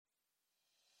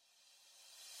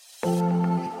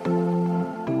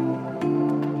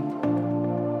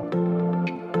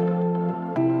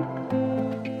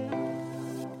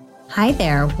Hi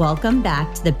there, welcome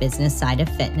back to the business side of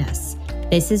fitness.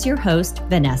 This is your host,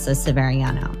 Vanessa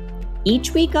Severiano.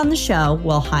 Each week on the show,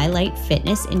 we'll highlight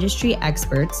fitness industry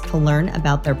experts to learn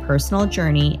about their personal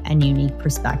journey and unique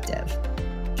perspective.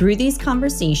 Through these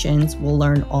conversations, we'll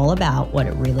learn all about what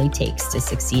it really takes to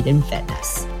succeed in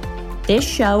fitness. This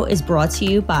show is brought to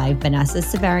you by Vanessa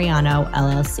Severiano,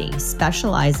 LLC,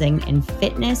 specializing in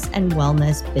fitness and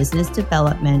wellness business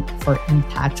development for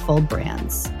impactful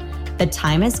brands. The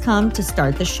time has come to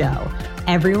start the show.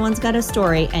 Everyone's got a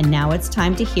story, and now it's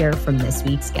time to hear from this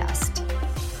week's guest.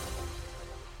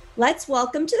 Let's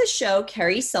welcome to the show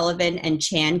Kerry Sullivan and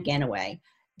Gannaway.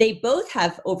 They both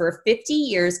have over 50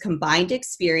 years combined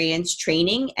experience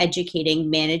training,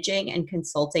 educating, managing, and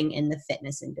consulting in the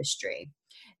fitness industry.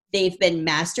 They've been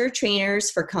master trainers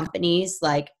for companies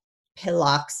like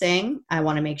Piloxing, I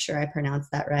want to make sure I pronounce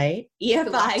that right,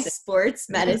 EFI Sports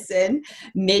Medicine,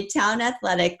 Midtown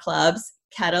Athletic Clubs,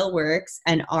 Kettle Works,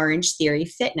 and Orange Theory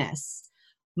Fitness.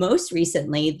 Most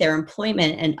recently, their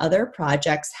employment and other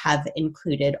projects have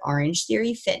included Orange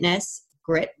Theory Fitness,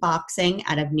 Grit Boxing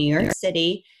out of New York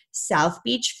City, South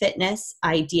Beach Fitness,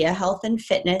 Idea Health and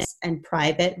Fitness, and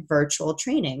private virtual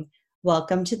training.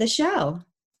 Welcome to the show.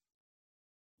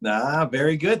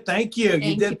 Very good. Thank you.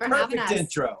 You did perfect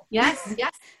intro. Yes.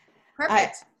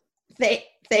 Perfect.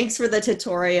 Thanks for the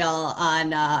tutorial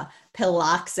on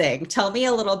piloxing. Tell me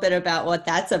a little bit about what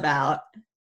that's about.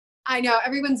 I know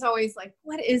everyone's always like,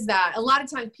 what is that? A lot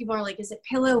of times people are like, is it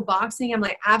pillow boxing? I'm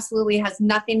like, absolutely has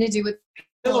nothing to do with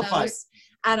pillow fights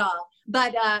at all.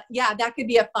 But yeah, that could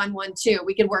be a fun one too.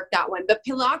 We could work that one. But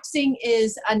piloxing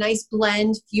is a nice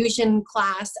blend fusion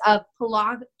class of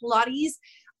Pilates,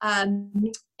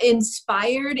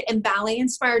 inspired and ballet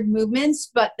inspired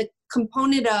movements, but the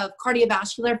component of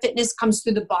cardiovascular fitness comes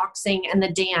through the boxing and the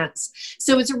dance.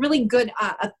 So it's a really good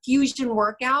a fusion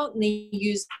workout, and they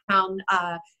use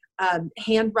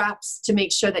hand wraps to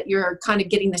make sure that you're kind of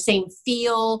getting the same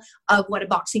feel of what a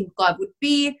boxing glove would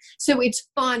be. So it's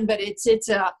fun, but it's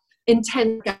a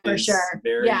intense for sure.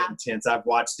 Very intense. I've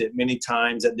watched it many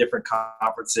times at different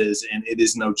conferences, and it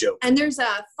is no joke. And there's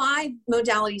 5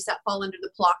 modalities that fall under the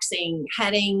piloxing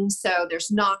heading. So there's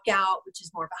knockout, which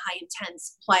is more of a high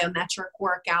intense plyometric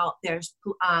workout. There's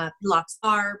pilox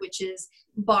bar, which is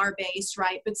bar based,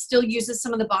 right? But still uses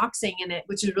some of the boxing in it,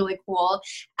 which is really cool.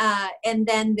 And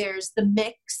then there's the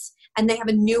mix, and they have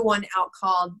a new one out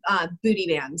called booty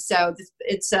band. So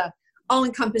it's all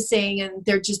encompassing, and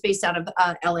they're just based out of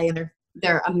LA, and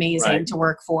they're amazing to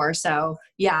work for. So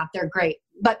yeah, they're great.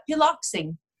 But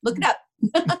piloxing, look it up.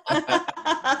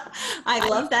 I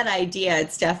love that idea.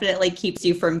 It's definitely keeps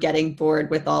you from getting bored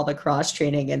with all the cross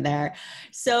training in there.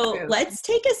 So let's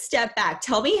take a step back.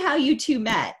 Tell me how you two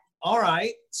met. All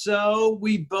right. So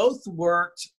we both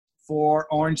worked for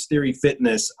Orange Theory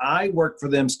Fitness. I worked for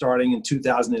them starting in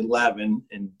 2011,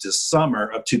 in the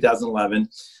summer of 2011,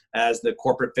 as the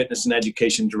corporate fitness and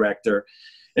education director.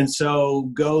 And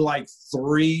so go like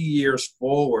 3 years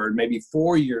forward, maybe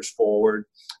 4 years forward,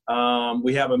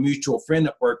 we have a mutual friend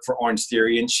that worked for Orange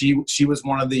Theory, and she was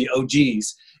one of the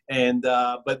OGs. And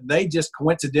but they just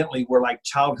coincidentally were like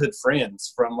childhood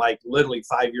friends from like literally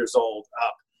 5 years old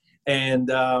up.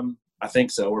 And I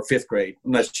think so, or 5th grade.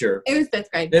 I'm not sure. It was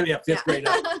 5th grade. Yeah, 5th grade.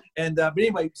 And but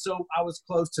anyway, so I was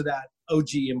close to that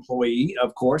OG employee,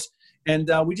 of course.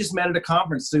 And we just met at a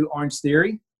conference through Orange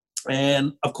Theory.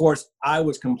 And of course, I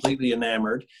was completely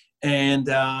enamored. And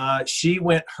she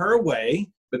went her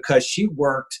way because she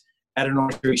worked at an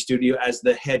Orange Theory studio as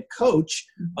the head coach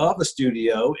of a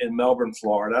studio in Melbourne,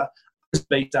 Florida. It was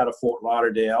based out of Fort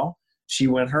Lauderdale. She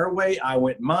went her way, I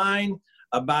went mine.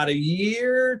 About a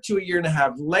year to a year and a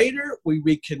half later, we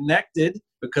reconnected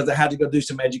because I had to go do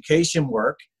some education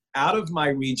work out of my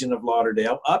region of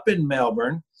Lauderdale, up in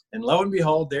Melbourne. And lo and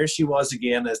behold, there she was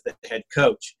again as the head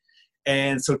coach.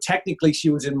 And so technically she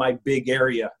was in my big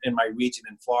area in my region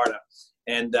in Florida.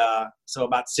 And so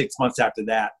about 6 months after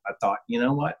that, I thought, you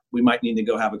know what? We might need to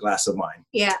go have a glass of wine.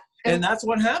 Yeah. And that's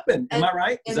what happened. Am I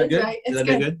right? Is that good? Right. Is that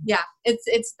good? Yeah.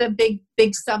 It's the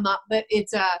big sum up, but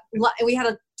it's we had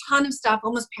a ton of stuff,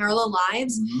 almost parallel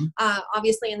lives,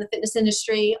 obviously in the fitness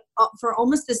industry for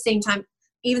almost the same time.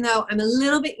 Even though I'm a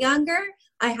little bit younger,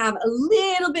 I have a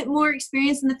little bit more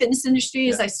experience in the fitness industry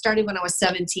as I started when I was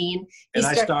 17. And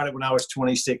I started when I was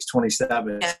 26,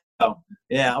 27. Yeah. So,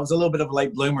 yeah, I was a little bit of a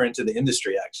late bloomer into the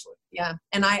industry, actually. Yeah.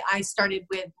 And I started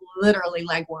with literally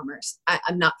leg warmers.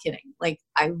 I'm not kidding. Like,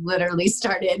 I literally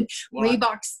started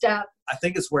Reebok Step. I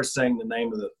think it's worth saying the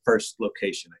name of the first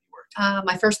location that you worked.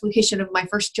 My first location of my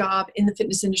first job in the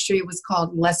fitness industry was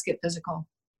called Let's Get Physical.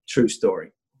 True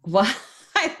story. Wow.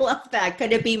 I love that.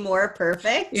 Could it be more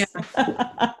perfect? Yeah.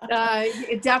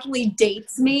 It definitely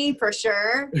dates me for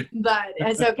sure, but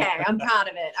it's okay. I'm proud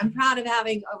of it. I'm proud of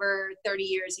having over 30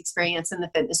 years experience in the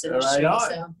fitness industry. Right on.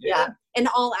 So yeah, in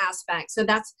all aspects. So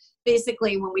that's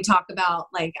basically when we talk about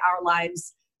like our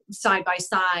lives side by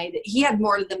side. He had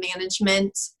more of the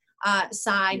management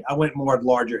side. I went more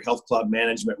larger health club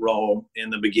management role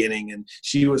in the beginning, and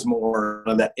she was more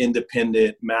of that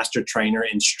independent master trainer,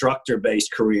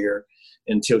 instructor-based career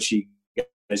until she got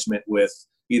management with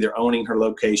either owning her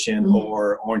location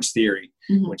or Orange Theory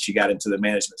when she got into the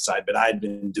management side. But I'd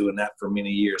been doing that for many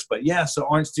years. But yeah, so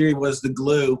Orange Theory was the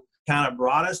glue, kind of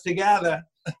brought us together.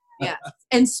 Yeah.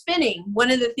 And spinning,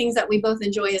 one of the things that we both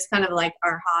enjoy is kind of like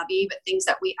our hobby, but things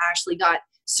that we actually got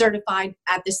certified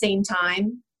at the same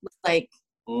time, like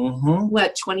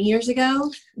what, 20 years ago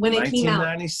when it came out?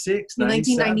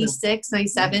 1996,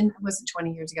 97. It wasn't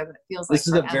 20 years ago, but it feels like this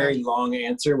is forever. A very long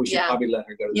answer. We should probably let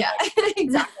her go to the next.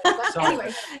 Exactly. But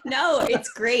anyway. No, it's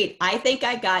great. I think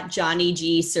I got Johnny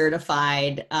G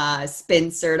certified,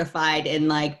 spin certified in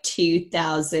like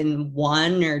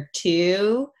 2001 or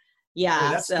 2. Yeah.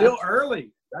 Hey, that's still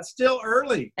early. That's still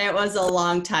early. It was a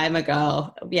long time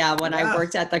ago. Yeah. When I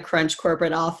worked at the Crunch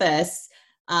corporate office,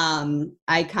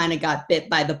 I kind of got bit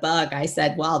by the bug. I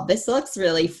said, well, this looks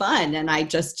really fun. And I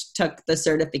just took the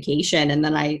certification, and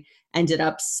then I ended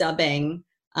up subbing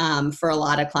for a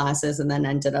lot of classes, and then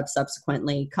ended up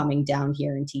subsequently coming down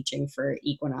here and teaching for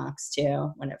Equinox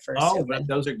too when it first opened.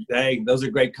 Those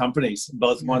are great companies.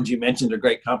 Both ones you mentioned are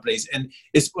great companies. And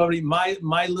it's probably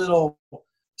my little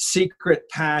secret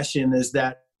passion is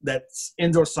that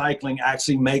indoor cycling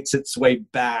actually makes its way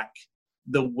back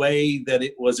the way that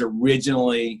it was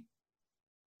originally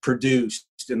produced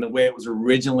and the way it was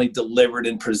originally delivered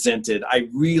and presented. I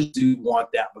really do want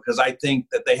that, because I think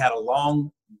that they had a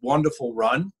long, wonderful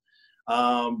run.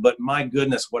 But my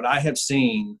goodness, what I have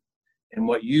seen and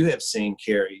what you have seen,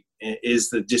 Kerry,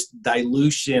 is the just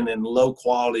dilution and low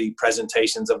quality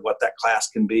presentations of what that class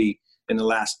can be in the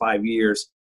last 5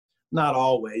 years. Not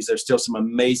always. There's still some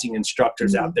amazing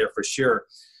instructors out there for sure.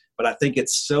 But I think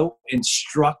it's so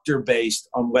instructor based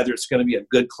on whether it's going to be a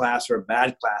good class or a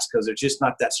bad class, because there's just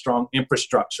not that strong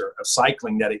infrastructure of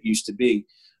cycling that it used to be.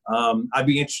 I'd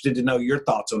be interested to know your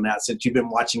thoughts on that, since you've been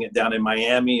watching it down in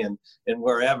Miami and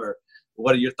wherever.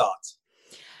 What are your thoughts?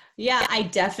 Yeah, I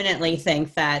definitely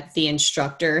think that the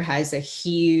instructor has a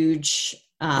huge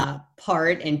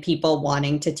part in people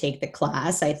wanting to take the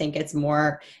class. I think it's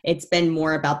been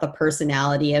more about the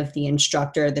personality of the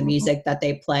instructor, the music that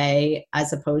they play,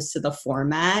 as opposed to the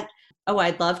format. Oh,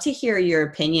 I'd love to hear your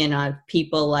opinion on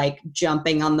people like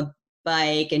jumping on the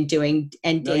bike and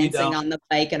dancing on the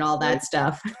bike and all that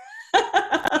stuff.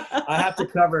 I have to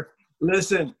cover.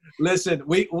 Listen,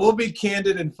 we'll be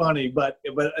candid and funny, but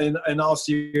in all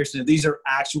seriousness, these are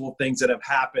actual things that have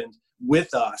happened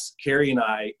with us, Kerry and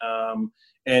I.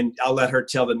 And I'll let her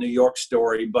tell the New York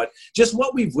story. But just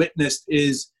what we've witnessed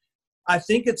is, I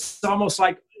think it's almost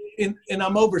like, and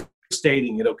I'm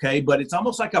overstating it, okay, but it's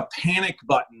almost like a panic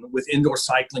button with indoor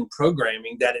cycling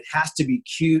programming, that it has to be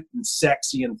cute and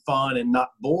sexy and fun and not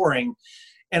boring.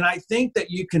 And I think that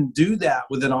you can do that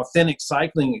with an authentic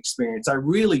cycling experience. I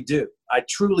really do. I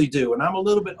truly do. And I'm a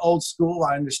little bit old school.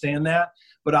 I understand that.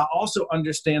 But I also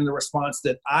understand the response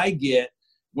that I get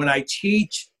when I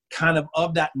teach kind of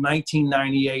that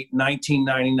 1998,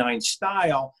 1999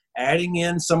 style, adding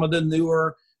in some of the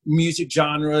newer music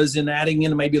genres and adding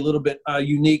in maybe a little bit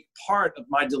unique part of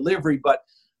my delivery. But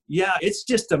yeah, it's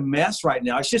just a mess right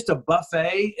now. It's just a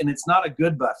buffet, and it's not a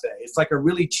good buffet. It's like a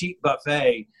really cheap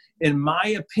buffet, in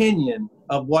my opinion,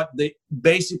 of what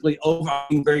basically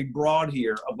being very broad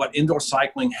here, of what indoor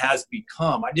cycling has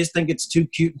become. I just think it's too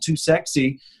cute and too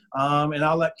sexy. And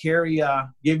I'll let Kerry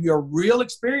give you a real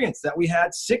experience that we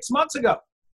had 6 month ago.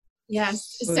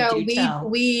 Yes. So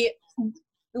we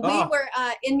were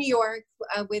in New York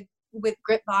with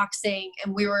Grip Boxing,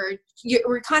 and we were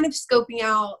kind of scoping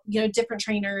out, different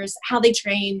trainers, how they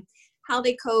train, how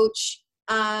they coach,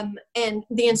 and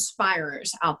the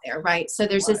inspirers out there, right? So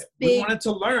there's this big. We wanted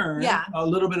to learn a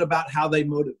little bit about how they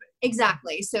motivate.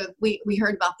 Exactly. So we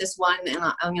heard about this one, and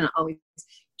I'm going to always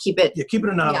keep it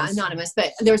anonymous. Yeah, anonymous.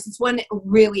 But there was this one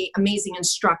really amazing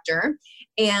instructor,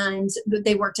 and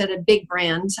they worked at a big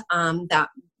brand that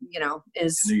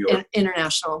is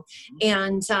international.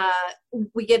 And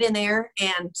we get in there,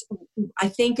 and I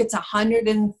think it's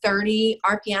 130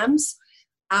 RPMs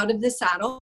out of the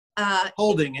saddle.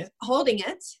 Holding it.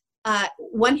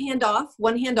 One hand off,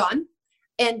 one hand on,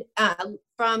 and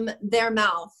from their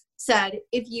mouth said,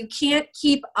 "If you can't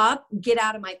keep up, get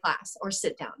out of my class or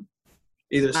sit down."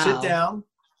 Either sit down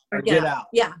or get out.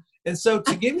 Yeah. And so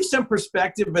to give you some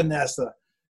perspective, Vanessa,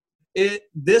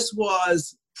 this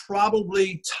was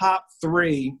probably top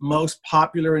 3 most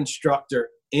popular instructor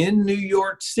in New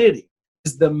York City.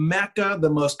 Is the Mecca,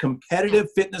 the most competitive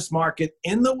fitness market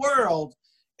in the world.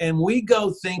 And we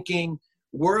go thinking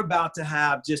we're about to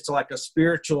have just like a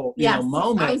spiritual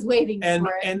moment. I was waiting for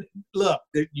it. And look,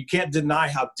 you can't deny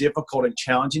how difficult and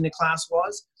challenging the class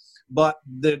was. But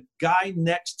the guy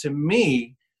next to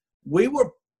me, we were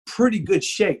pretty good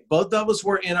shape. Both of us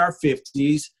were in our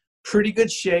 50s, pretty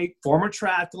good shape, former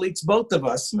triathletes, both of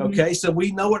us. Mm-hmm. Okay. So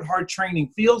we know what hard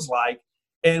training feels like.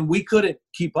 And we couldn't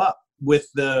keep up with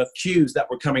the cues that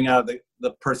were coming out of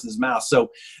the person's mouth. So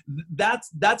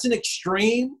that's an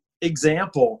extreme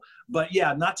example. But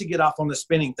yeah, not to get off on the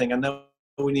spinning thing. I know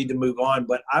we need to move on,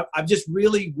 but I just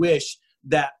really wish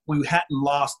that we hadn't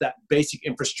lost that basic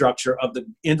infrastructure of the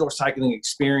indoor cycling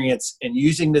experience and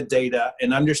using the data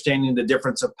and understanding the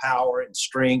difference of power and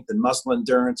strength and muscle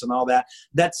endurance and all that.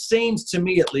 That seems to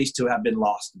me at least to have been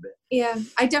lost a bit. Yeah,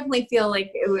 I definitely feel like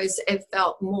it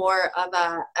felt more of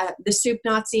the soup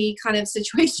Nazi kind of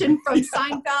situation from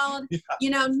Seinfeld. Yeah. You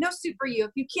know, no soup for you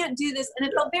if you can't do this. And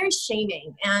it felt very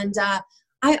shaming. And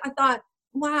I thought,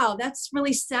 wow, that's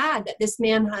really sad that this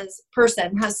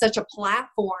person has such a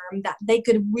platform that they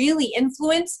could really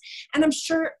influence. And I'm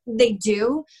sure they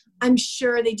do.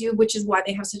 Which is why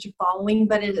they have such a following.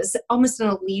 But it is almost an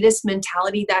elitist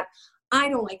mentality that I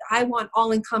don't like. I want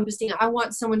all encompassing. I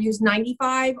want someone who's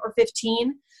 95 or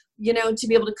 15, you know, to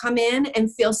be able to come in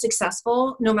and feel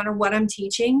successful no matter what I'm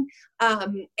teaching,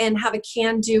 and have a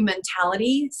can-do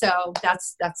mentality. So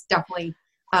that's definitely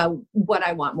what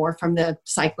I want more from the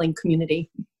cycling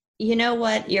community. You know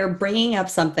what? You're bringing up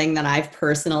something that I've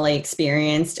personally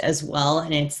experienced as well.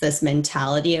 And it's this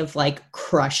mentality of like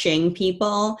crushing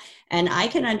people. And I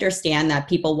can understand that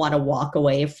people want to walk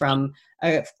away from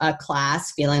a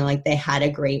class feeling like they had a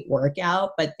great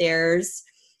workout, but there's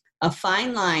a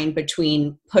fine line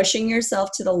between pushing yourself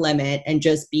to the limit and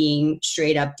just being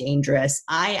straight up dangerous.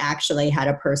 I actually had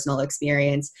a personal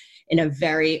experience in a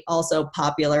very also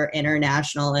popular,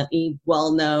 internationally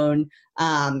well-known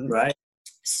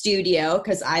studio,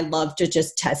 because I love to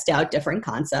just test out different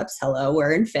concepts. Hello,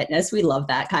 we're in fitness. We love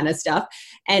that kind of stuff.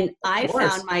 And I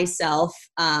found myself,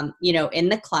 in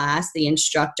the class, the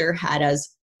instructor had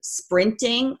us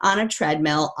sprinting on a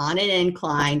treadmill on an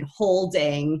incline,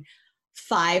 holding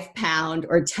 5-pound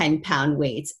or 10-pound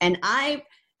weights. And I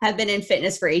have been in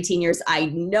fitness for 18 years. I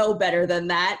know better than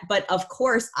that. But of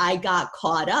course, I got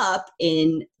caught up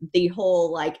in the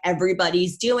whole, like,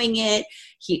 everybody's doing it.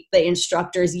 The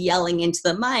instructor's yelling into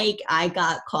the mic. I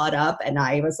got caught up and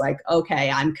I was like, okay,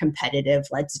 I'm competitive.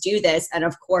 Let's do this. And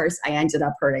of course, I ended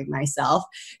up hurting myself.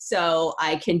 So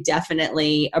I can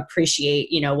definitely appreciate,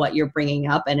 what you're bringing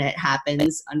up. And it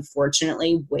happens,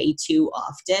 unfortunately, way too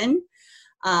often.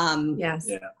 Yes.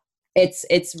 Yeah.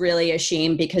 It's really a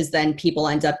shame because then people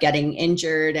end up getting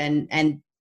injured and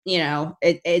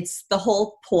it's the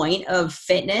whole point of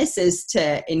fitness is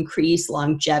to increase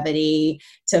longevity,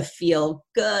 to feel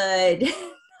good,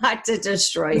 not to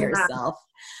destroy yourself.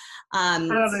 I don't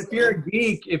know, if you're a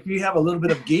geek, if you have a little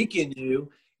bit of geek in you,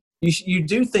 you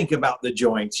do think about the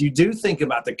joints. You do think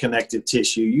about the connective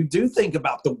tissue. You do think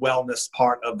about the wellness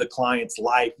part of the client's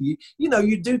life. You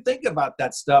do think about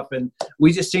that stuff. And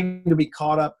we just seem to be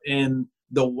caught up in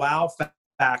the wow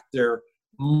factor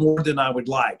more than I would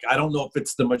like. I don't know if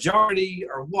it's the majority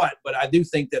or what, but I do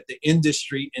think that the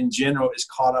industry in general is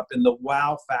caught up in the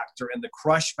wow factor and the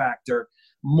crush factor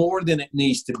more than it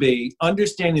needs to be.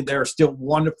 Understanding there are still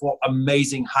wonderful,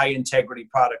 amazing, high integrity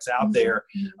products out there.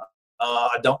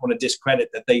 I don't want to discredit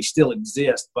that they still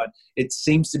exist, but it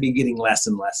seems to be getting less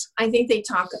and less. I think they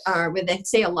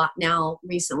say a lot now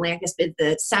recently, I guess, with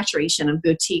the saturation of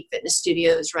boutique fitness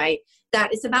studios, right? That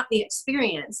it's about the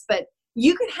experience, but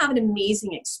you could have an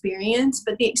amazing experience,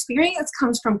 but the experience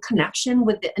comes from connection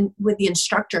with the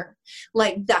instructor,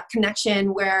 like that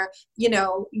connection where,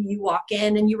 you walk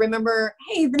in and you remember,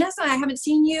 hey, Vanessa, I haven't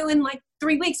seen you in like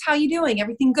 3 weeks. How you doing?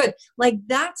 Everything good? Like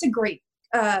that's a great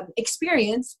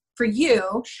experience for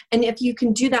you. And if you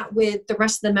can do that with the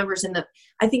rest of the members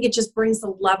I think it just brings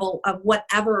the level of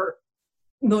whatever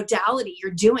modality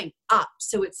you're doing up.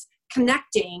 So it's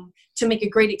connecting to make a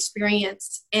great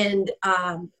experience and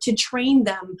to train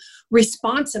them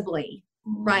responsibly,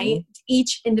 right?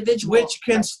 Each individual. Which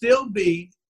can still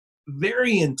be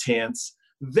very intense,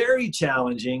 very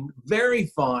challenging, very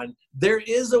fun. There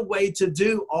is a way to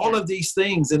do all of these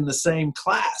things in the same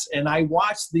class. And I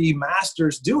watched the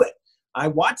masters do it. I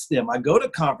watch them. I go to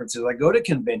conferences, I go to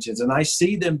conventions, and I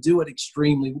see them do it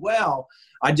extremely well.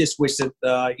 I just wish that,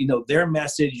 their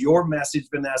message, your message,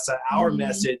 Vanessa, our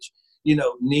message,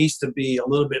 needs to be a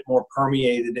little bit more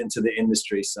permeated into the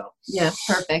industry. So, yeah,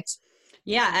 perfect.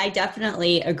 Yeah, I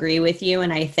definitely agree with you.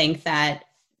 And I think that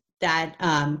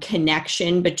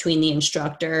connection between the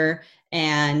instructor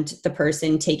and the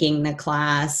person taking the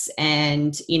class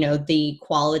and, the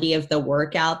quality of the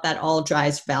workout, that all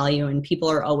drives value, and people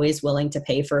are always willing to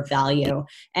pay for value.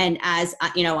 And as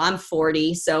I'm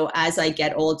 40, so as I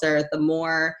get older, the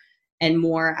more and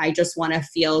more I just want to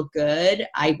feel good.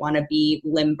 I want to be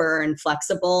limber and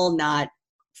flexible, not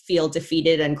feel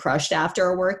defeated and crushed after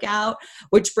a workout,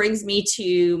 which brings me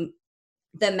to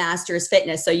the Masters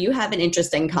Fitness. So you have an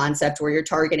interesting concept where you're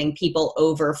targeting people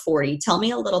over 40. Tell me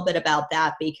a little bit about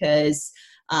that, because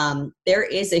there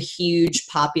is a huge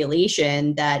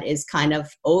population that is kind of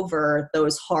over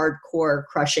those hardcore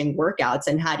crushing workouts.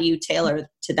 And how do you tailor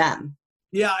to them?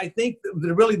 Yeah, I think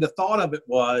really the thought of it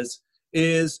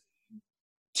is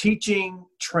teaching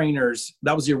trainers.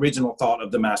 That was the original thought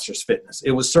of the Masters Fitness.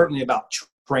 It was certainly about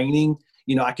training.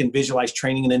 I can visualize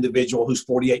training an individual who's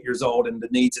 48 years old, and the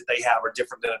needs that they have are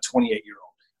different than a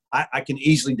 28-year-old. I can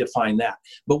easily define that.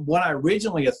 But what I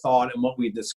originally had thought, and what we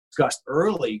discussed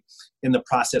early in the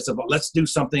process of let's do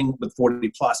something with 40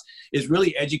 plus, is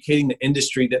really educating the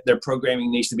industry that their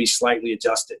programming needs to be slightly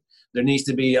adjusted. There needs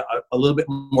to be a little bit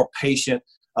more patient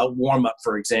warm-up,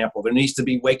 for example. There needs to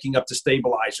be waking up to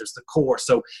stabilizers, the core.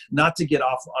 So not to get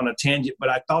off on a tangent, but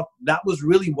I thought that was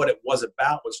really what it was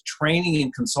about, was training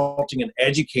and consulting and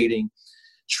educating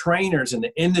trainers in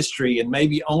the industry, and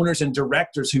maybe owners and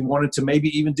directors who wanted to maybe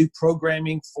even do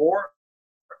programming for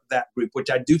that group, which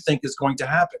I do think is going to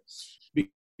happen.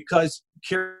 Because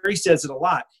Kerry says it a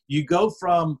lot. You go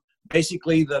from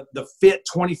basically the fit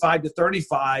 25 to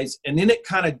 35s, and then it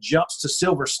kind of jumps to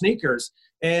silver sneakers.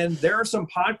 And there are some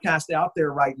podcasts out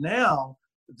there right now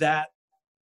that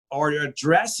are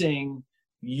addressing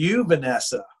you,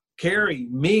 Vanessa, Kerry,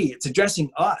 me. It's addressing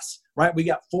us, right? We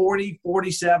got 40,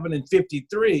 47, and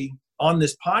 53 on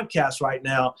this podcast right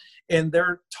now. And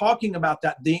they're talking about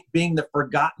that being the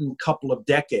forgotten couple of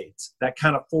decades, that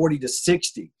kind of 40 to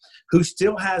 60, who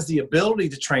still has the ability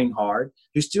to train hard,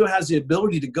 who still has the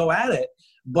ability to go at it.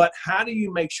 But how do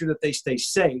you make sure that they stay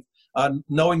safe?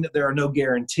 Knowing that there are no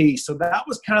guarantees. So that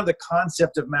was kind of the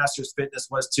concept of Masters Fitness,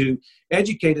 was to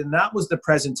educate. And that was the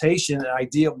presentation and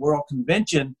Idea World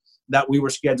Convention that we were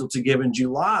scheduled to give in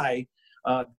July.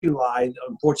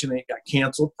 Unfortunately, it got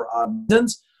canceled for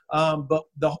reasons. But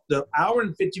the hour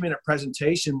and 50-minute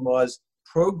presentation was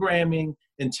programming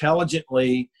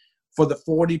intelligently for the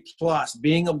 40 plus,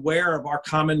 being aware of our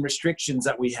common restrictions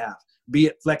that we have, be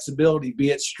it flexibility,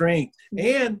 be it strength.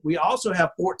 And we also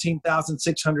have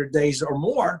 14,600 days or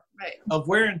more of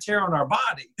wear and tear on our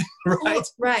body, right?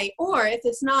 Right. Or if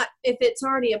it's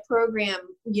already a program,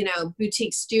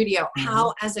 boutique studio,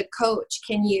 how as a coach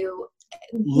can you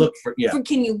look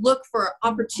for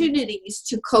opportunities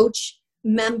to coach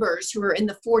members who are in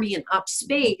the 40 and up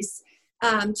space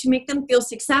to make them feel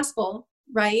successful,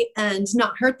 right? And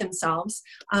not hurt themselves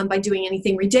by doing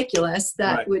anything ridiculous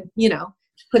that would,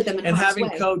 put them in harm's way.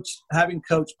 Having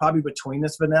coached probably between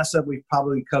us, Vanessa, we've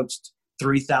probably coached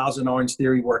 3,000 Orange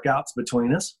Theory workouts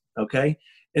between us. Okay.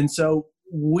 And so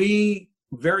we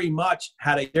very much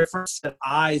had a different set of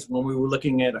eyes when we were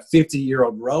looking at a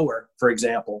 50-year-old rower, for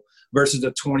example, versus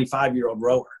a 25-year-old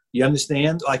rower. You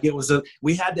understand? Like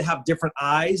we had to have different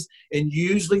eyes, and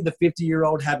usually the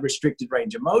 50-year-old had restricted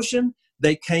range of motion.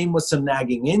 They came with some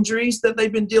nagging injuries that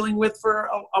they've been dealing with for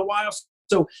a while.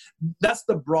 So that's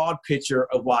the broad picture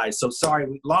of why. So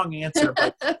sorry, long answer,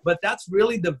 but that's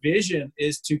really the vision,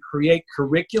 is to create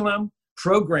curriculum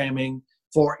programming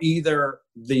for either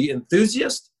the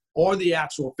enthusiast or the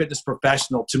actual fitness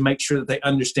professional to make sure that they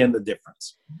understand the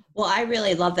difference. Well, I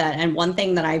really love that. And one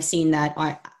thing that I've seen that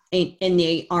in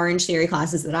the Orange Theory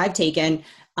classes that I've taken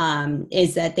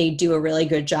is that they do a really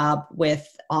good job with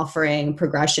offering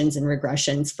progressions and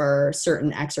regressions for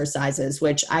certain exercises,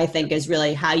 which I think is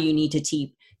really how you need to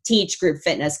teach group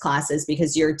fitness classes,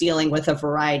 because you're dealing with a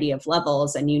variety of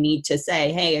levels, and you need to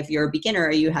say, hey, if you're a beginner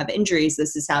or you have injuries,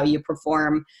 this is how you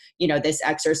perform, this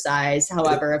exercise.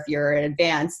 However, if you're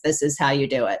advanced, this is how you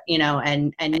do it,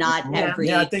 and not every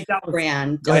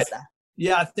brand does that.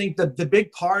 Yeah, I think that the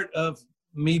big part of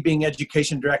me being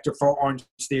education director for Orange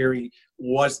Theory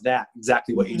was that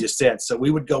exactly what you just said. So we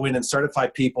would go in and certify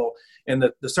people, and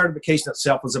the certification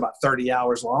itself was about 30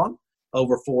 hours long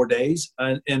over 4 days.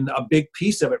 And a big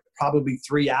piece of it, probably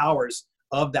 3 hours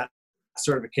of that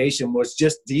certification, was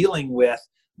just dealing with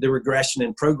the regression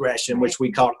and progression, which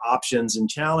we called options and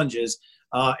challenges,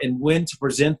 and when to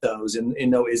present those. And,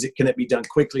 can it be done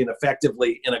quickly and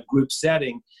effectively in a group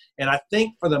setting? And I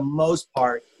think for the most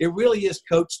part, it really is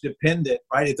coach dependent,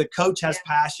 right? If the coach has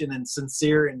passion and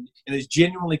sincere and is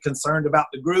genuinely concerned about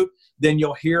the group, then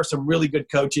you'll hear some really good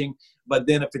coaching. But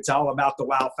then if it's all about the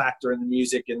wow factor and the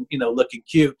music and, looking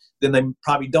cute, then they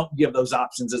probably don't give those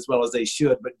options as well as they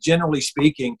should. But generally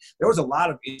speaking, there was a lot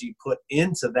of energy put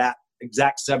into that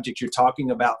exact subject you're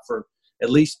talking about for at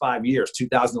least 5 years,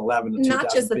 2011 to 2015.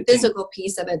 Not just the physical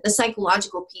piece of it, the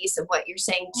psychological piece of what you're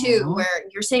saying too, where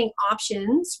you're saying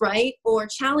options, right? Or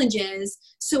challenges.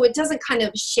 So it doesn't kind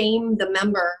of shame the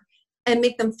member and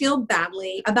make them feel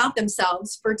badly about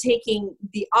themselves for taking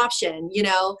the option,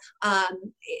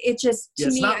 it just, to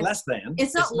me, it's not less than.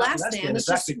 It's not less than. It's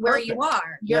just where you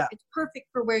are. It's perfect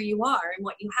for where you are and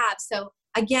what you have. So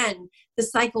again, the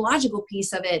psychological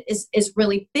piece of it is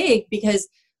really big because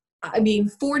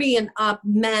 40 and up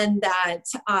men that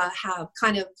have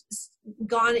kind of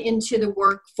gone into the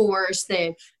workforce,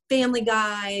 the family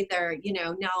guy, they're,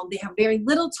 now they have very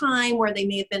little time where they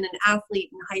may have been an athlete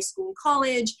in high school and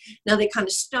college. Now they kind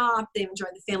of stopped, they enjoy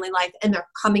the family life, and they're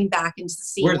coming back into the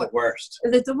scene. We're the worst.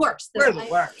 It's the worst. We're the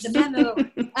worst. The men,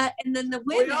 and then the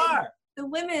women. We are. The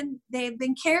women, they've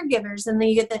been caregivers and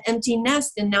they get the empty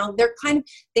nest, and now they're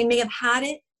they may have had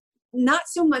it, not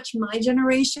so much my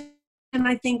generation. And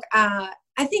I think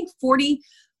 40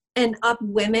 and up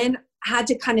women had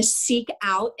to kind of seek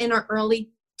out in our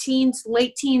early teens,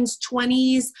 late teens,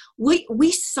 20s.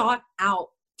 We sought out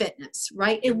fitness,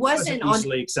 right? It wasn't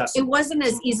easily accessible. It wasn't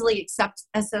as easily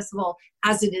accessible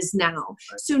as it is now.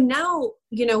 Right. So now,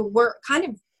 we're kind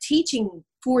of teaching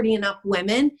 40 and up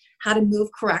women how to move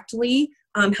correctly,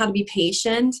 how to be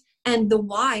patient, and the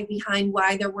why behind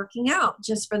why they're working out.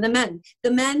 Just for the men,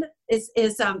 the men is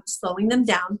slowing them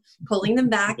down, pulling them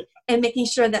back, and making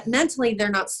sure that mentally they're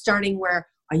not starting where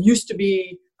I used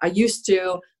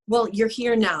to. Well, you're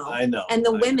here now. I know. And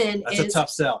the women That's a tough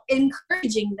sell.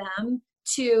 Encouraging them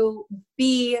to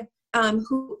be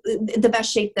the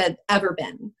best shape they've ever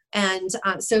been. And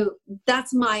so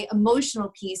that's my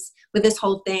emotional piece with this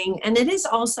whole thing. And it is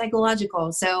all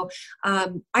psychological. So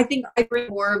I think I bring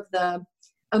more of the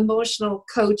emotional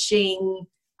coaching,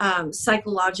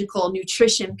 psychological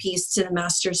nutrition piece to the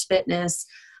Master's Fitness.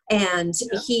 And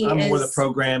I'm more the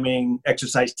programming,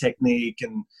 exercise technique,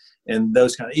 and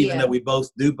those kind of, even though we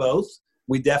both do both,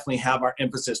 we definitely have our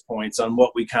emphasis points on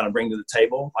what we kind of bring to the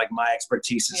table. Like my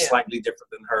expertise is slightly different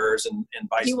than hers and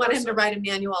vice versa. You want him to write a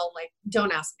manual, like,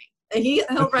 don't ask me.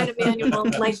 He'll write a manual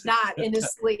like that in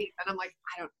his sleep. And I'm like,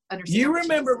 I don't understand. You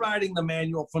remember writing the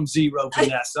manual from zero,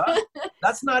 Vanessa.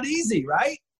 That's not easy,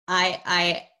 right?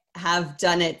 I have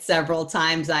done it several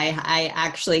times. I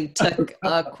actually took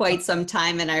quite some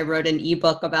time and I wrote an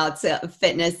ebook about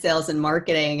fitness, sales, and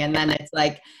marketing. And then it's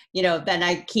like, then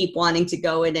I keep wanting to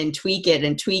go in and tweak it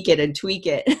and tweak it and tweak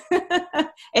it.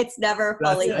 It's never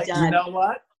fully done. You know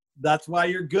what? That's why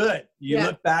you're good. You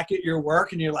look back at your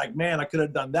work and you're like, man, I could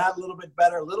have done that a little bit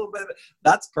better, a little bit.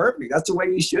 That's perfect. That's the way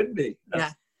you should be.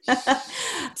 Yeah.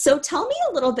 So tell me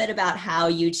a little bit about how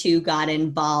you two got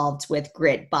involved with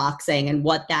grit boxing and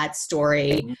what that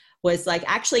story was like.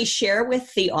 Actually share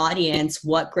with the audience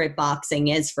what grit boxing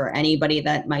is for anybody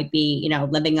that might be,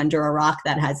 living under a rock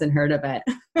that hasn't heard of it.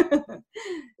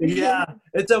 Yeah,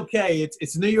 it's okay.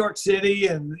 It's New York City,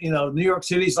 and New York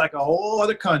City is like a whole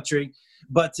other country.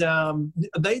 But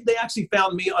they actually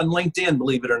found me on LinkedIn,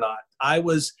 believe it or not.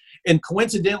 And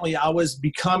coincidentally, I was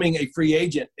becoming a free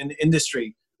agent in the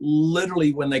industry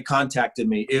literally when they contacted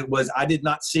me. I did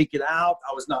not seek it out.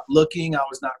 I was not looking. I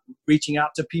was not reaching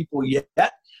out to people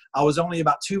yet. I was only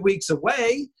about 2 weeks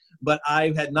away, but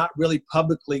I had not really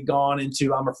publicly gone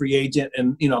into, I'm a free agent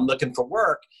and, I'm looking for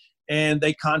work. And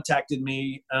they contacted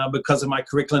me because of my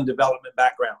curriculum development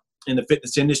background in the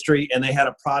fitness industry. And they had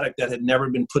a product that had never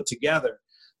been put together.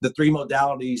 The 3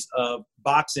 modalities of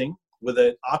boxing with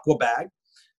an aqua bag,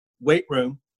 weight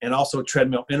room, and also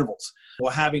treadmill intervals.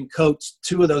 Well, having coached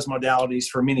 2 of those modalities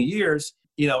for many years,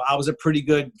 I was a pretty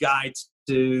good guy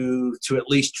to at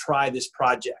least try this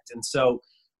project. And so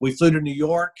we flew to New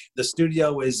York. The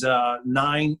studio is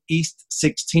 9 East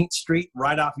 16th Street,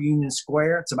 right off Union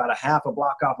Square. It's about a half a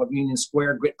block off of Union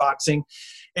Square, grit boxing.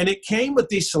 And it came with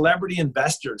these celebrity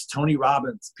investors, Tony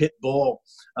Robbins, Pitbull,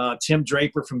 Tim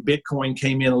Draper from Bitcoin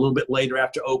came in a little bit later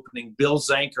after opening, Bill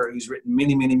Zanker, who's written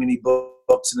many, many, many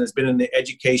books and has been in the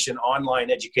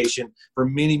online education for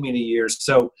many, many years.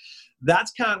 So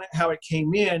that's kind of how it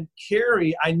came in.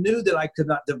 Kerry, I knew that I could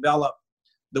not develop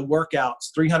the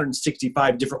workouts,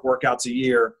 365 different workouts a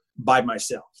year by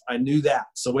myself. I knew that.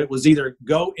 So it was either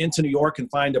go into New York and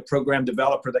find a program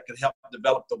developer that could help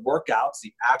develop the workouts,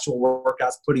 the actual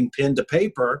workouts, putting pen to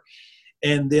paper,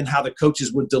 and then how the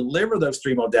coaches would deliver those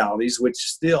 3 modalities, which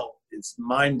still is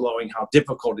mind-blowing how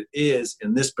difficult it is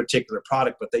in this particular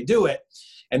product, but they do it.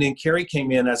 And then Kerry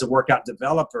came in as a workout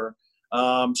developer.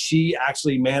 She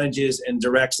actually manages and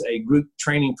directs a group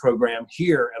training program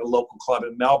here at a local club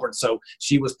in Melbourne. So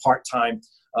she was part-time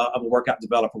of a workout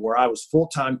developer, where I was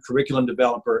full-time curriculum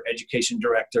developer, education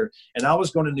director, and I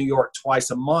was going to New York twice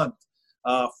a month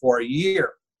for a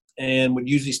year, and would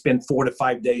usually spend 4 to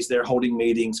 5 days there holding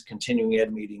meetings, continuing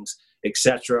ed meetings,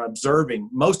 etc., observing.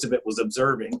 Most of it was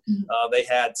observing. They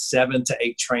had 7 to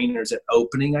 8 trainers at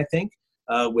opening, I think,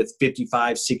 with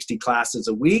 55, 60 classes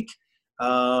a week.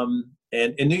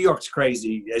 And New York's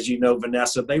crazy. As you know,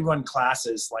 Vanessa, they run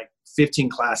classes, like 15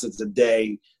 classes a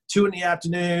day, 2 in the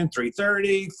afternoon,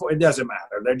 3:30, 4, it doesn't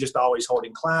matter. They're just always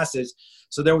holding classes.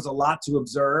 So there was a lot to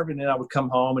observe. And then I would come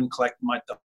home and collect my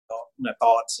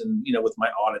thoughts and, with my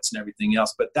audits and everything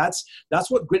else. But that's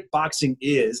what grit boxing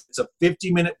is. It's a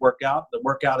 50-minute workout. The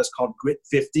workout is called Grit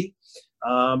 50.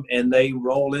 And they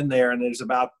roll in there, and there's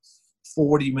about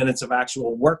 40 minutes of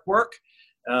actual work,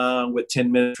 with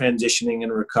 10 minutes transitioning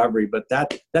and recovery. But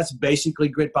that's basically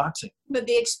grit boxing. But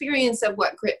the experience of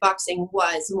what grit boxing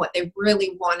was and what they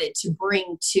really wanted to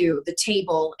bring to the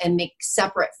table and make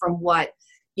separate from what,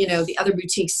 the other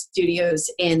boutique studios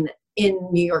in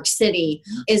New York City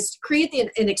is create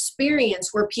an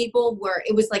experience where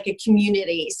it was like a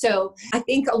community. So I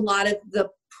think a lot of the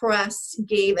press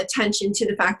gave attention to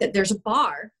the fact that there's a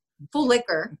bar, full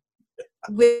liquor,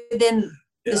 within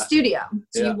the studio.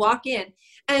 So you walk in,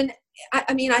 and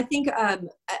I think at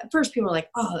first people were like,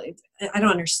 oh, I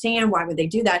don't understand. Why would they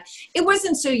do that? It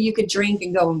wasn't so you could drink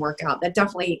and go and work out. That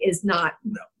definitely is not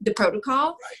the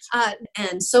protocol. Right.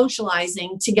 And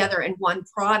socializing together in one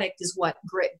product is what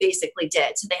Grit basically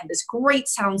did. So they have this great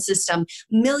sound system,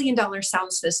 $1 million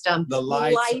sound system. The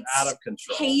lights are out of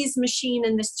control. Haze machine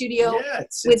in the studio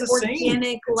it's with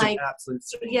organic, with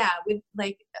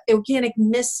like organic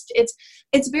mist.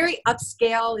 It's very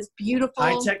upscale. It's beautiful.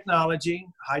 High technology.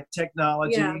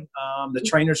 Yeah. The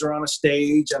trainers are on a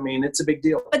stage. It's a big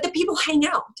deal. But the people hang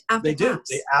out after They do.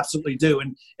 They absolutely do.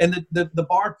 And the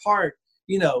bar part,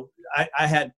 I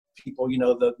had people,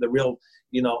 the real,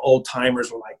 old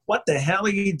timers were like, what the hell are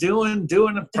you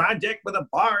doing a project with a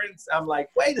bar? And I'm like,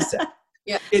 wait a second.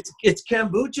 Yeah. It's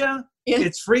kombucha. Yeah.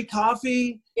 It's free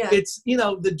coffee. Yeah. It's,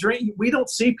 the drink. We don't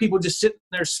see people just sitting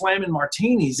there slamming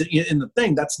martinis in the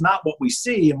thing. That's not what we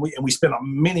see. And we spent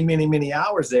many, many, many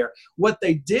hours there. What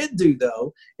they did do,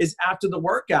 though, is after the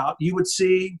workout, you would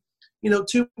see,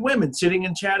 2 women sitting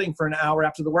and chatting for an hour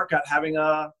after the workout, having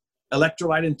a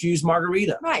electrolyte infused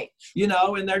margarita. Right.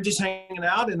 And they're just hanging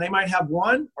out, and they might have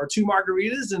 1 or 2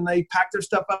 margaritas, and they pack their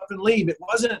stuff up and leave. It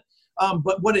wasn't,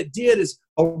 but what it did is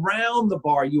around the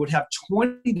bar, you would have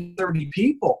 20 to 30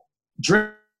 people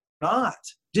drink, not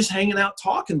just hanging out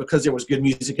talking, because there was good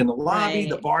music in the lobby. Right.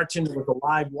 The bartender with a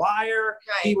live wire.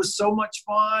 Right. He was so much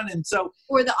fun. And so,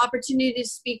 or the opportunity to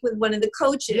speak with one of the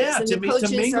coaches. Yeah, and to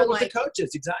mingle with the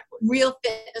coaches. Exactly. Real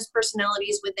fitness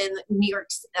personalities within New York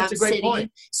That's a great City.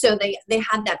 Point. So they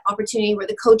had that opportunity where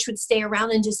the coach would stay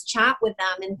around and just chat with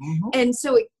them. And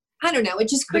so I don't know, it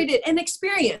just created an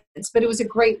experience, but it was a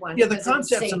great one. Yeah, the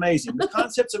concept's amazing. The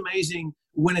concept's amazing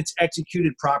when it's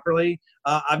executed properly.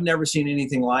 I've never seen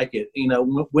anything like it.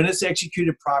 When it's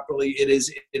executed properly, it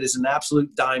is an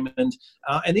absolute diamond.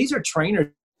 And these are trainers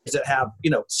that have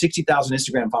 60,000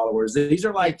 Instagram followers. These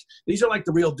are like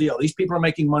the real deal. These people are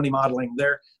making money modeling.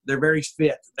 They're very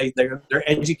fit. They're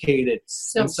educated.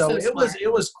 So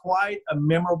it was quite a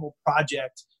memorable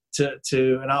project.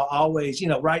 And I'll always,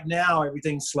 right now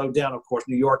everything's slowed down. Of course,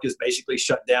 New York is basically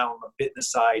shut down on the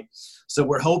fitness side. So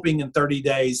we're hoping in 30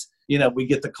 days, we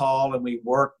get the call and we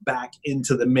work back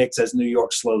into the mix as New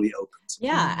York slowly opens.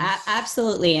 Yeah,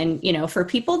 absolutely. And, for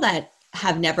people that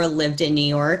have never lived in New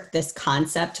York, this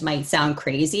concept might sound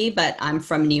crazy, but I'm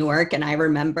from New York, and I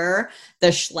remember the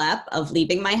schlep of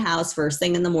leaving my house first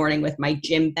thing in the morning with my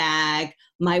gym bag,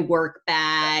 my work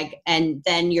bag, and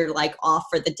then you're like off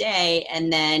for the day.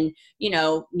 And then,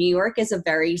 New York is a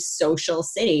very social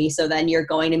city. So then you're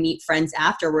going to meet friends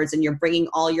afterwards, and you're bringing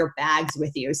all your bags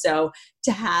with you. So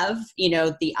to have,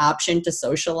 the option to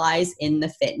socialize in the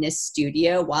fitness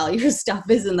studio while your stuff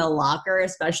is in the locker,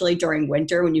 especially during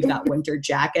winter when you've got winter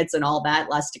jackets and all that,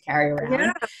 less to carry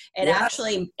around,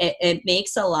 actually, it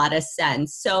makes a lot of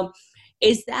sense. So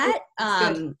is that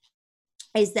kind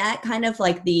of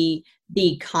like the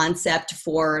concept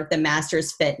for the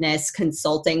Masters Fitness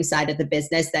consulting side of the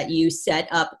business, that you set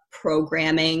up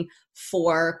programming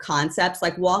 4 concepts?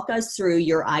 Like, walk us through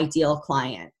your ideal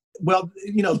client. Well,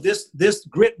 this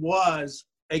Grit was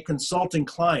a consulting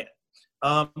client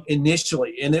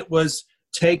initially, and it was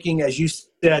taking, as you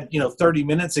said, 30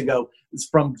 minutes ago, it's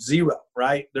from zero,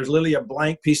 right? There's literally a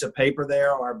blank piece of paper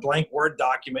there or a blank Word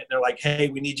document. And they're like, hey,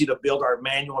 we need you to build our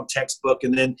manual and textbook.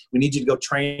 And then we need you to go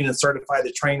train and certify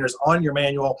the trainers on your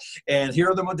manual. And here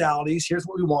are the modalities. Here's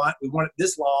what we want. We want it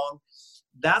this long.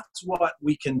 That's what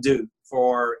we can do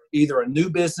for either a new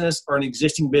business or an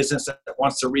existing business that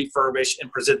wants to refurbish and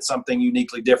present something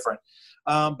uniquely different.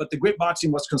 But the Grit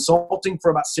Boxing was consulting for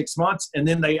about 6 months. And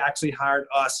then they actually hired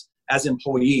us as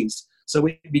employees. So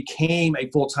it became a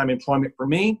full-time employment for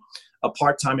me, a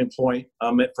part-time employment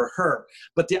for her.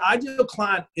 But the ideal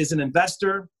client is an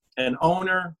investor, an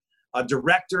owner, a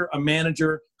director, a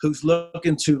manager who's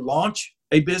looking to launch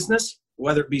a business,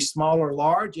 whether it be small or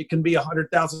large. It can be a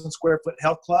 100,000 square foot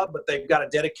health club, but they've got a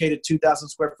dedicated 2,000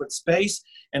 square foot space,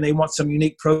 and they want some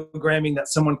unique programming that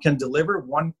someone can deliver,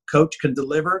 one coach can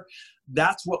deliver.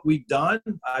 That's what we've done.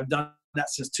 I've done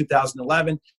that since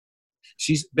 2011.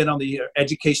 She's been on the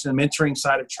education and mentoring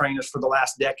side of trainers for the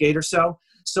last decade or so.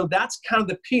 So that's kind of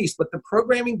the piece. But the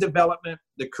programming development,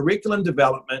 the curriculum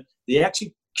development, the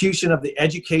execution of the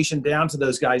education down to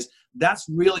those guys, that's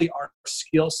really our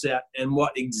skill set and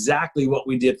exactly what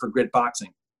we did for Grit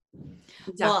Boxing.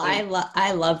 Exactly. Well,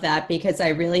 I love that, because I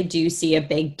really do see a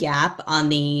big gap on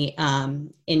the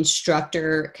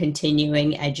instructor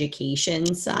continuing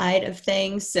education side of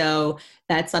things. So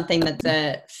that's something that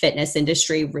the fitness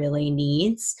industry really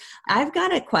needs. I've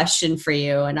got a question for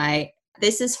you, and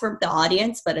this is for the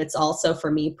audience, but it's also for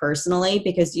me personally,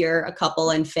 because you're a couple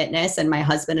in fitness and my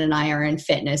husband and I are in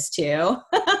fitness too.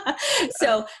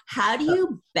 So how do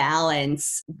you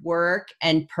balance work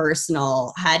and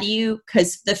personal?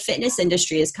 Because the fitness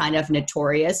industry is kind of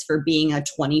notorious for being a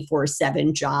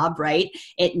 24/7 job, right?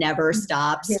 It never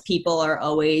stops. Yeah. People are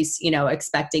always,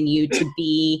 expecting you to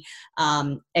be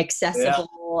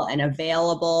accessible and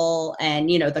available. And,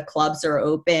 the clubs are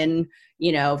open,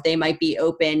 they might be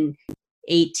open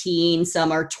 18,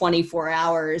 some are 24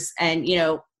 hours. And,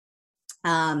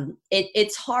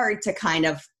 it's hard to kind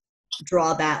of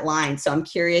draw that line. So I'm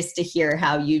curious to hear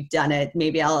how you've done it.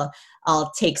 Maybe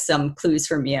I'll take some clues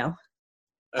from you.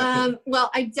 Well,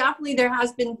 there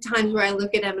has been times where I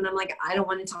look at him and I'm like, I don't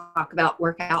want to talk about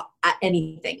workout at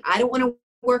anything. I don't want to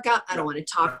work out. I don't want to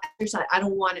talk exercise. I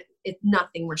don't want it. It's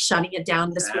nothing. We're shutting it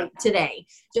down this week today,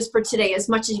 just for today, as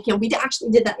much as you can. We actually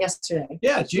did that yesterday.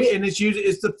 Yeah.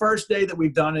 It's the first day that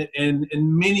we've done it in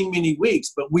many, many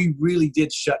weeks, but we really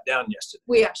did shut down yesterday.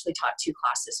 We actually taught 2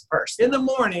 classes first. In the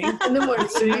morning.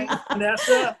 See,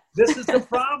 Vanessa, this is the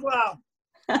problem.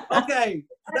 Okay,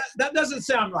 that doesn't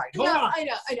sound right. Hold on. I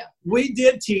know. We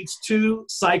did teach 2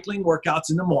 cycling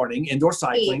workouts in the morning, indoor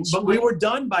cycling, but we were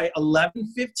done by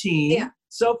 11:15. Yeah.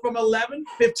 So from 11:15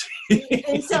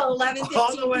 until 11:15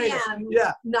 all the way, p.m.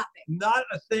 Nothing. Not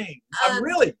a thing. I'm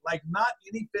really not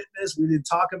any fitness. We didn't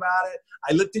talk about it.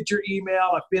 I looked at your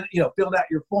email. I filled out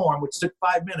your form, which took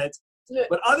 5 minutes.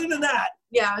 But other than that,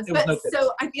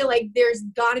 so I feel like there's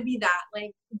got to be that.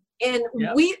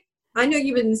 I know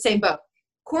you've been in the same boat.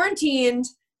 Quarantined,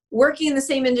 working in the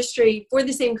same industry for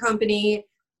the same company,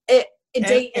 in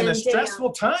a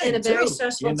stressful time. In a very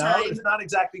stressful time. It's not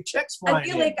exactly checks flying. I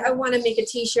feel like I want to make a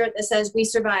T-shirt that says we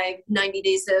survived 90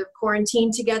 days of quarantine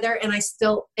together, and we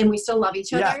still love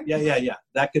each other. Yeah.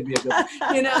 That could be a good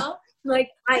one.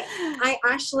 I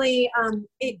actually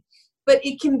but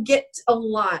it can get a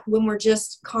lot when we're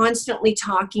just constantly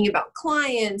talking about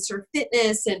clients or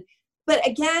fitness. But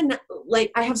again,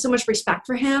 I have so much respect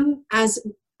for him, as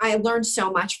I learned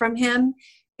so much from him.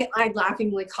 I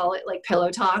laughingly call it pillow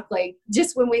talk,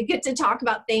 just when we get to talk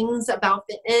about things about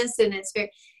fitness, and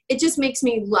it just makes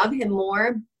me love him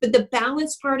more. But the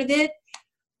balance part of it,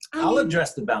 I'll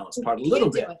address the balance part a little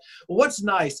bit. Well, what's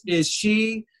nice is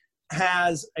she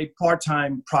has a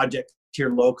part-time project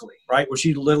here locally, right? Where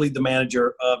she's literally the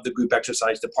manager of the group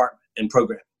exercise department and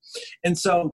program. And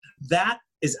so that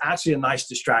is actually a nice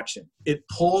distraction. It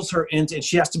pulls her into, and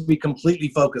she has to be completely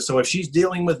focused. So if she's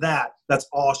dealing with that, that's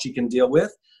all she can deal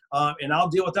with. And I'll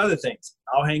deal with other things.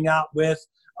 I'll hang out with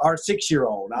our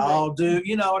 6-year-old. I'll do,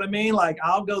 what I mean?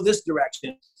 I'll go this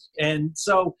direction. And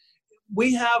so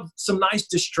we have some nice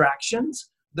distractions.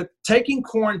 Taking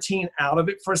quarantine out of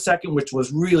it for a second, which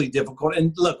was really difficult.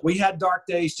 And look, we had dark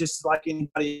days just like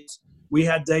anybody else. We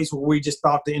had days where we just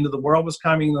thought the end of the world was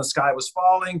coming and the sky was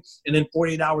falling. And then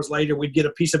 48 hours later, we'd get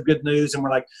a piece of good news and we're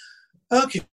like,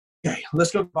 okay, okay,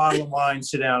 let's go to a bottle of wine,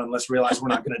 sit down, and let's realize we're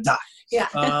not going to die. Yeah.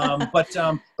 But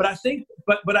I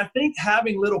think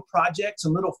having little projects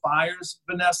and little fires,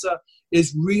 Vanessa,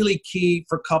 is really key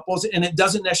for couples. And it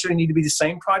doesn't necessarily need to be the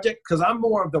same project, because I'm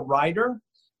more of the writer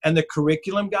and the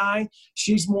curriculum guy.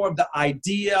 She's more of the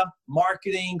idea,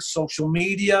 marketing, social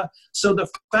media. So the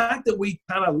fact that we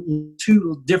kind of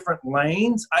two different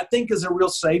lanes, I think is a real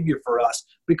savior for us,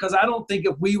 because I don't think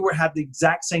if we had the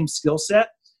exact same skill set,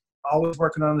 always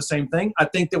working on the same thing, I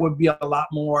think there would be a lot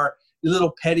more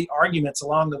little petty arguments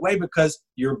along the way, because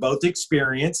you're both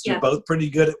experienced, you're both pretty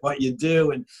good at what you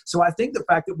do. And so I think the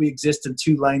fact that we exist in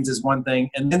two lanes is one thing,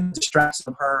 and then the distraction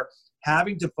of her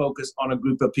having to focus on a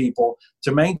group of people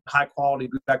to maintain a high quality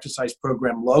group exercise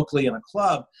program locally in a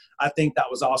club, I think that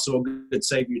was also a good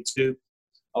savior too,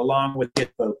 along with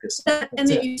Get Focus.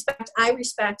 And I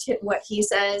respect what he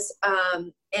says,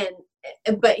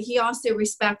 but he also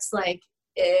respects, like,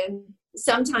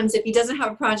 sometimes if he doesn't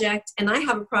have a project and I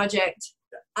have a project,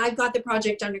 I've got the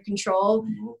project under control.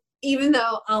 Mm-hmm. Even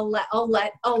though I'll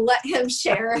let him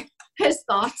share his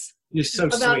thoughts. You're so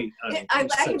sweet. I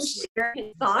let him share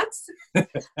his thoughts.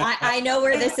 I know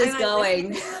where this is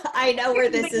going. I know where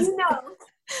this is.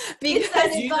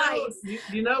 Because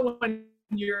you know when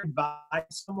you're advising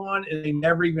someone and they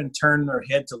never even turn their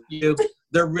head to you,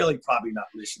 they're really probably not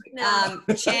listening.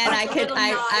 Chan,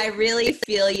 I really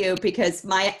feel you, because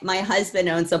my husband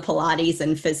owns a Pilates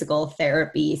and physical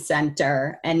therapy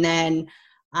center. And then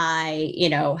I,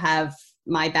 have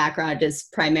my background is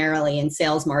primarily in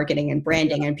sales, marketing, and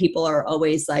branding. And people are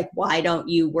always like, why don't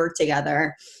you work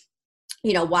together?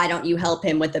 Why don't you help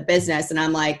him with the business? And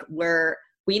I'm like,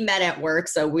 we met at work.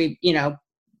 So we,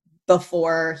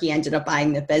 before he ended up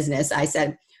buying the business, I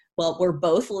said, well, we're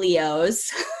both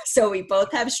Leos, so we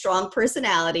both have strong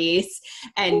personalities,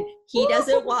 and he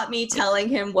doesn't want me telling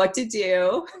him what to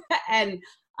do, and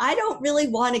I don't really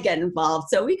want to get involved,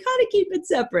 so we kind of keep it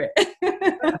separate.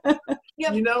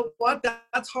 You know what?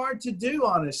 That's hard to do,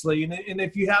 honestly. And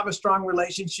if you have a strong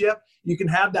relationship, you can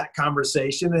have that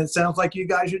conversation, and it sounds like you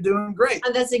guys are doing great.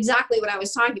 And that's exactly what I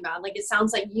was talking about. Like, it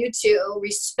sounds like you two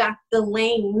respect the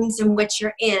lanes in which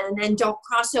you're in and don't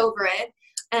cross over it.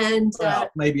 And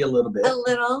maybe a little bit. A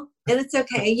little. And it's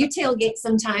okay. You tailgate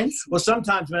sometimes. Well,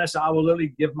 sometimes, Vanessa, I will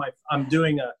literally I'm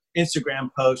doing a Instagram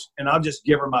post, and I'll just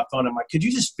give her my phone. I'm like, could you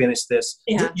just finish this?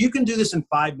 Yeah. You can do this in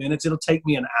 5 minutes. It'll take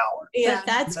me an hour. Yeah. But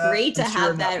that's great to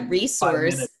have that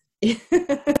resource.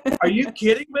 Are you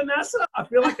kidding, Vanessa? I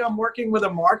feel like I'm working with a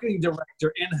marketing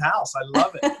director in-house. I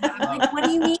love it. What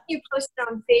do you mean you posted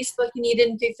on Facebook and you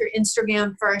didn't do through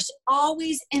Instagram first?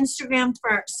 Always Instagram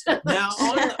first. Now,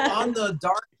 on the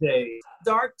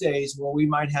dark days where we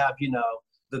might have,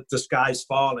 the sky's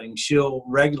falling, she'll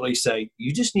regularly say,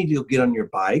 you just need to get on your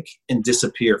bike and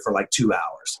disappear for like 2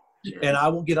 hours. Yeah. And I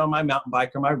will get on my mountain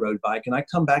bike or my road bike, and I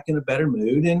come back in a better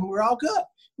mood, and we're all good.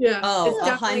 Yeah. Oh,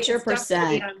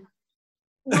 100%.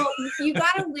 Well, you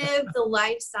got to live the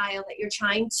lifestyle that you're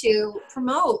trying to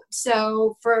promote.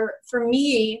 So for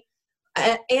me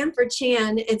and for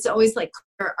Chan, it's always like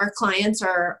our clients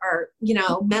are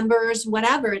members,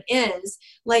 whatever it is,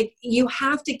 like, you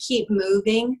have to keep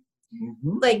moving.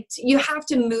 Mm-hmm. Like, you have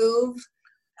to move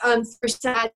for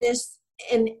sadness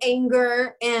and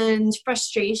anger and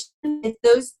frustration. If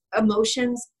those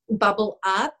emotions bubble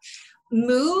up,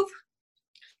 move.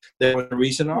 There was a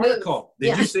recent article.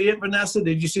 Did you see it, Vanessa?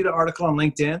 Did you see the article on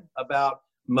LinkedIn about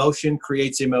motion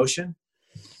creates emotion?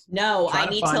 No, I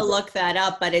need to look that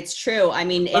up, but it's true. I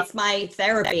mean, it's my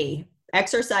therapy.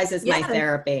 Exercise is my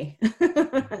therapy.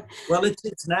 Well,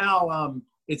 it's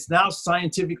now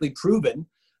scientifically proven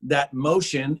that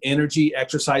motion, energy,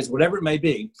 exercise, whatever it may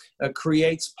be,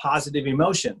 creates positive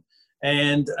emotion.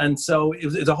 And so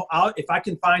it's if I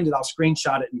can find it, I'll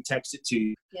screenshot it and text it to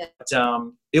you. Yeah.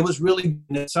 But, it was really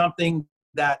something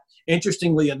that,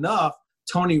 interestingly enough,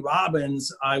 Tony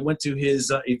Robbins, I went to his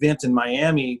event in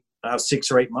Miami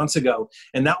 6 or 8 months ago.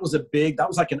 And that was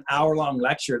like an hour-long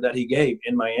lecture that he gave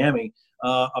in Miami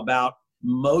about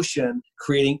motion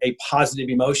creating a positive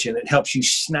emotion. It helps you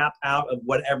snap out of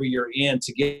whatever you're in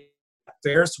to get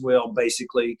Ferris wheel,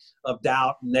 basically, of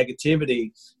doubt and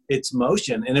negativity. It's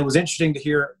motion. And it was interesting to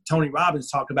hear Tony Robbins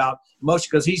talk about motion,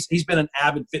 because he's been an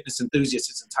avid fitness enthusiast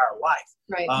his entire life.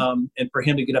 Right. And for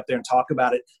him to get up there and talk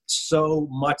about it so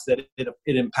much that it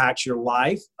impacts your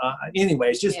life. Anyway,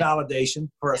 it's just validation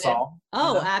for us all.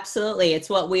 Oh, absolutely. It's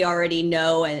what we already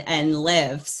know and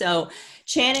live. So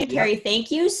Chan and Kerry, thank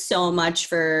you so much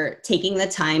for taking the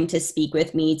time to speak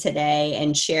with me today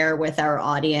and share with our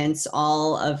audience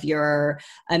all of your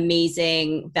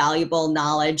amazing, valuable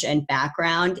knowledge and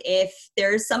background if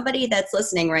there's somebody that's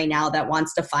listening right now that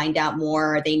wants to find out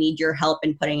more, or they need your help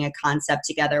in putting a concept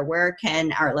together, where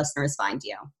can our listeners find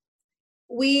you?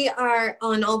 We are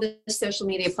on all the social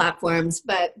media platforms,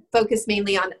 but focus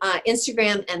mainly on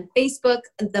Instagram and Facebook.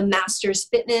 The Masters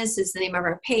Fitness is the name of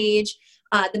our page.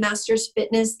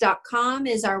 themastersfitness.com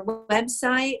is our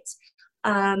website.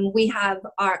 We have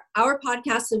our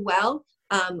podcast as well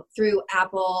through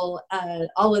Apple,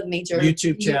 all of the major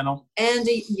YouTube channel and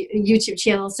a YouTube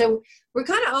channel. So we're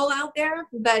kind of all out there,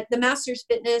 but the Masters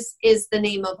Fitness is the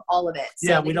name of all of it.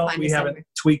 So we haven't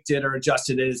tweaked it or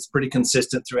adjusted it. It's pretty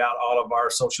consistent throughout all of our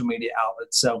social media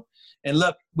outlets. So, and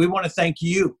look, we want to thank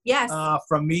you. Yes.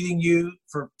 From meeting you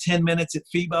for 10 minutes at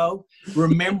FIBO,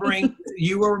 remembering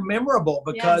you were memorable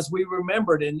because we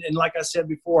remembered. And like I said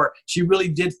before, she really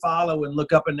did follow and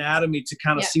look up anatomy to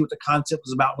kind of see what the concept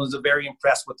was about. Was very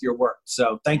impressed with your work.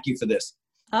 So thank you for this.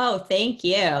 Oh, thank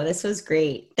you. This was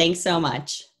great. Thanks so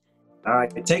much. All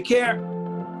right. Take care.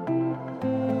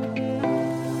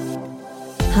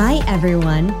 Hi,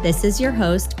 everyone. This is your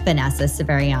host, Vanessa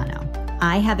Severiano.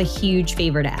 I have a huge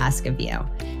favor to ask of you.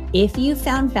 If you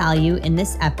found value in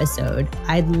this episode,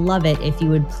 I'd love it if you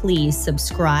would please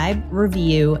subscribe,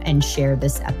 review, and share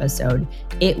this episode.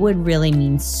 It would really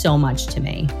mean so much to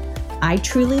me. I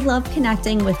truly love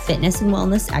connecting with fitness and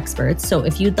wellness experts, so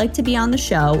if you'd like to be on the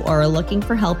show or are looking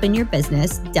for help in your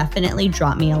business, definitely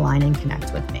drop me a line and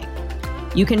connect with me.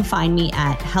 You can find me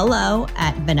at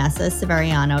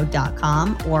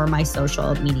hello@vanessaseveriano.com or my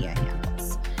social media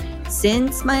handles.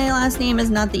 Since my last name is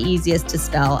not the easiest to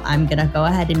spell, I'm going to go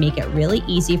ahead and make it really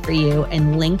easy for you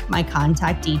and link my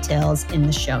contact details in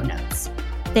the show notes.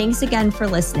 Thanks again for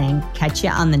listening. Catch you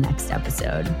on the next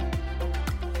episode.